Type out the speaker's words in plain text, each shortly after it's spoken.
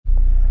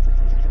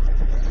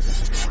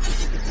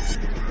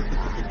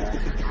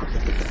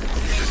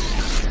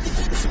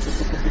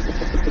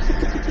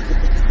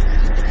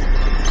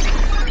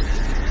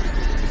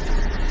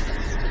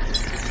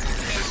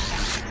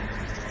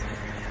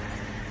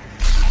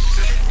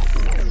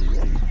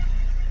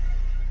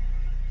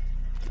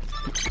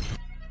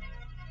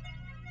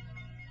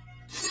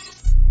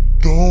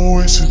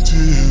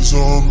is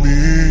on me.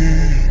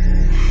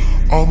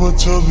 I'ma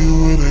tell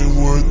you it ain't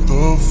worth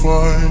the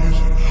fight.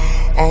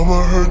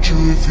 I'ma hurt you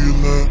if you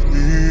let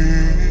me.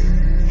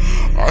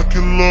 I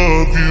can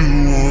love you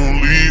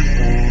only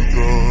for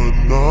the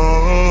night.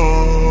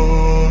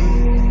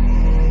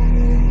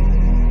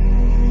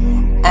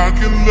 I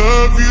can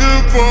love you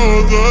for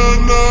the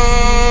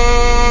night.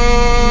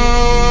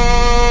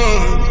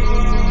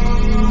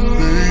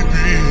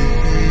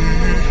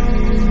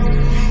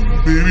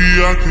 Baby,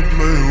 I can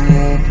play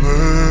role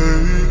play.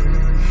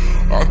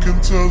 I can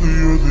tell you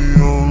you're the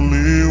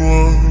only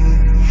one,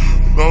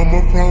 and I'ma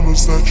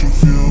promise that you'll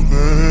feel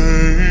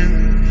pain.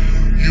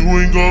 You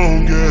ain't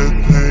gon' get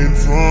pain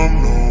from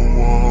no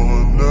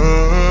one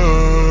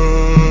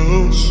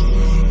else.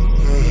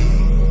 Yeah.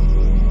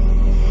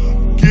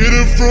 Get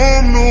it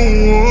from no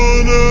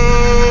one else.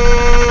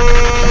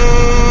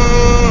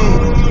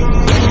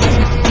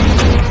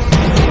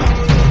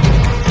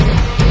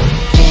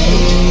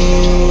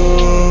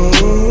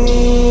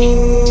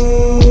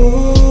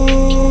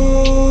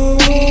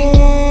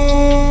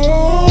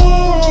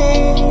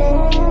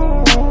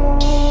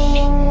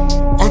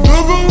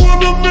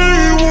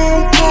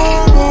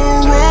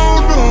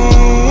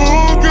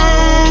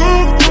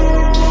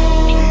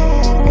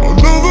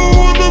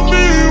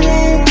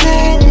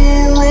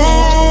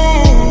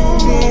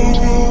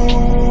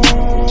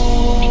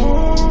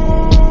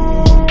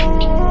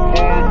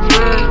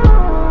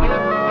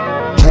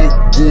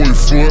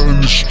 Flood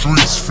in the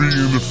streets, feet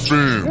in the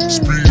fan.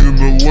 Speed in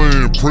the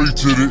land, pray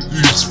to the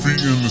east, feet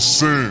in the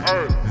sand.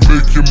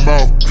 Make your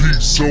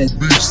mouthpiece,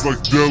 obese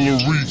like Della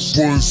Reese.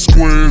 Putting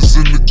squares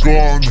in the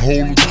garden,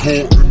 holding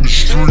court in the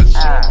streets.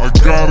 I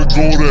gotta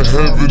go to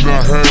heaven, I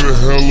had a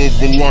hell of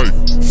a life.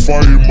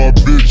 Fighting my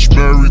bitch,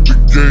 married the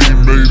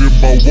game, made it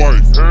my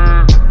wife.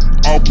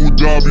 Abu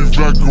Dhabi,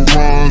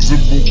 Vacarons and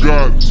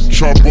Bugattis.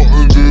 Chopper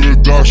under the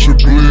Dasha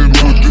blend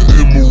with the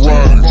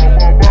Emiratis.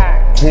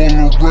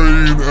 Polar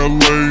rain,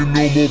 LA,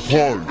 no more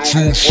party.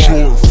 Too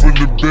short from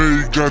the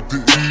bay, got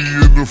the E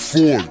in the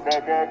 40.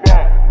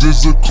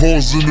 There's a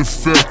cause and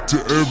effect to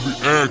every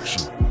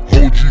action.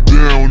 Hold you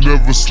down,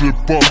 never slip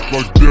up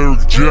like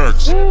Derek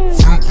Jackson. If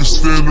you can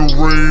stand the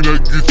rain, I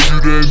get you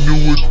that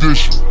new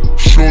edition.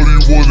 Shorty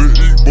wanna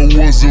eat but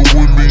wasn't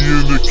with me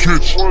in the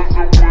kitchen.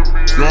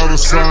 Gotta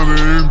sign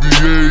an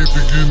NDA to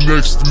get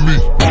next to me.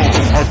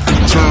 I can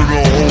turn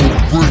a whole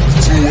brick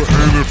to an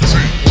NFT.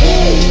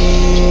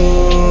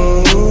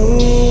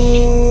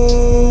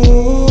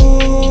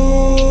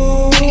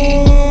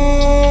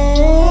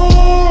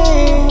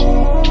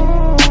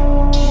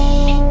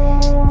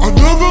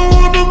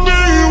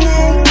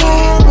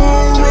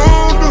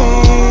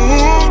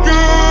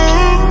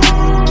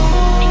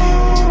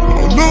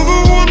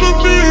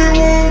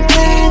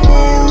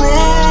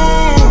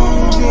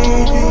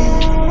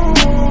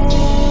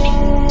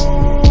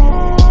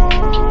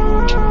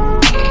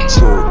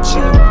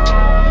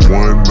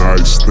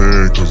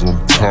 Cause I'm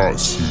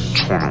toxic.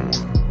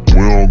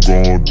 We don't go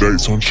on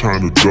dates, I'm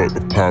trying to duck the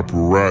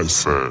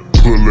paparazzi.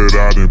 Pull it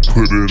out and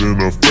put it in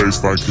her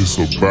face like it's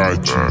a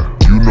bite.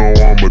 You know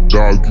I'm a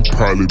dog, you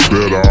probably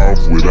better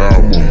off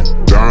without me.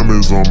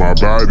 Diamonds on my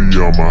body,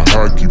 on my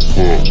hockey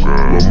puck.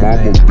 Lil'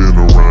 mama been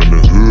around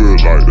the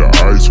hood like the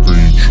ice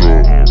cream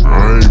truck.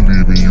 I ain't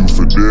leaving you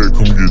for dead,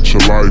 come get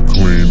your life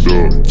cleaned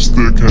up.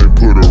 Still can't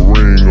put a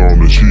ring on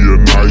her, she a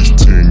nice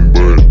team,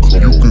 but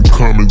you can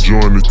come and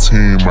join the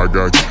team, I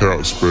got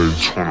cap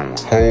space.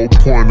 Whole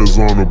pointers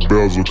on the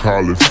bezel,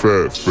 call it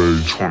fat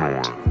face.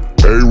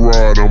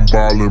 A-Rod, I'm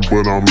ballin',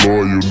 but I'm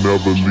loyal,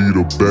 never lead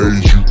a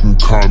beige. You can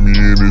call me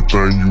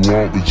anything you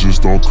want, but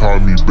just don't call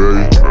me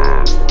babe.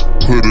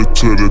 Put her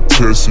to the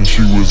test and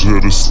she was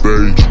here to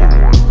stay.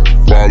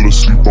 Fall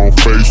asleep on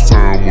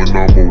FaceTime when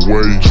I'm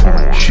away.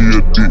 She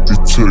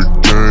addicted to the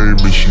game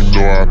and she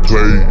know I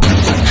play.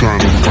 If you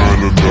tryna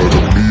find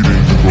another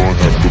meeting, you gon'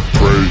 have to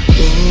pray.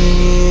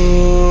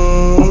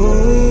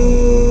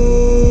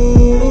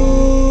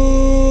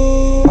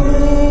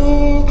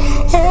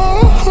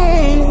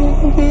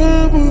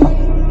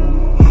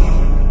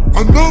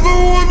 Another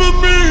one of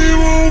me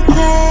won't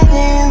come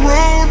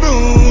around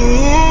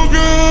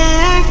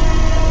again.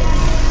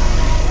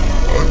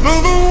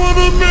 Another one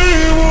of me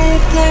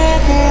won't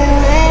come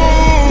around.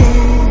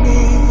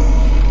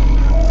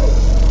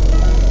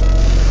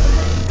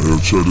 Yo,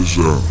 check this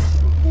out.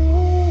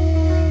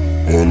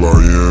 All I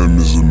am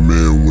is a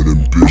man with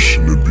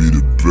ambition to be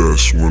the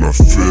best. When I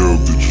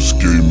failed, it just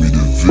gave me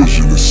the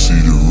vision to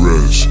see the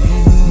rest.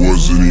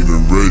 Wasn't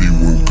even ready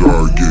when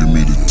God gave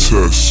me the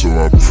test, so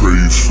I pray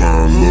you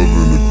find love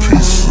in the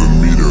pieces of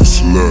me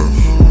that's left.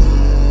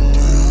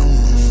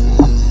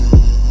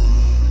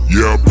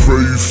 Yeah, I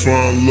pray you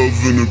find love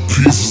in the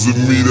pieces of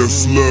me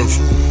that's left.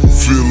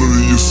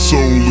 Feeling in your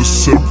soul that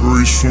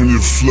separates from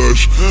your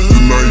flesh. The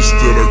nights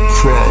that I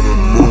cried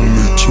alone,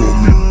 they told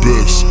me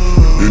best.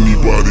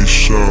 Anybody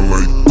shine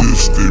like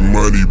this, they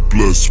mighty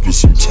blessed. But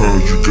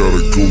sometimes you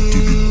gotta go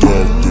through the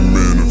dark to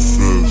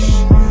manifest.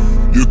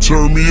 You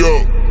turn me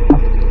up,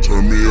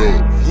 turn me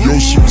up. Yo,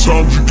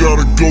 sometimes you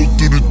gotta go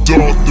through the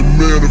dark to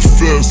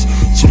manifest.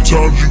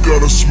 Sometimes you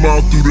gotta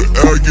smile through the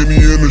agony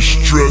and the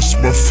stress.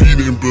 My feet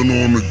ain't been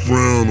on the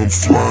ground, I'm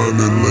flying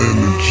and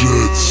landing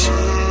jets.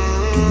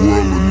 The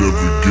world will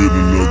never get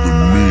another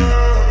me.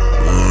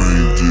 I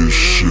ain't this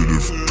shit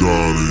if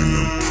God ain't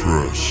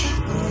impressed.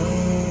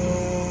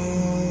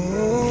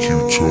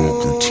 Keep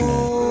talking to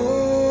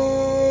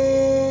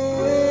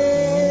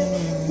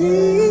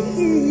him.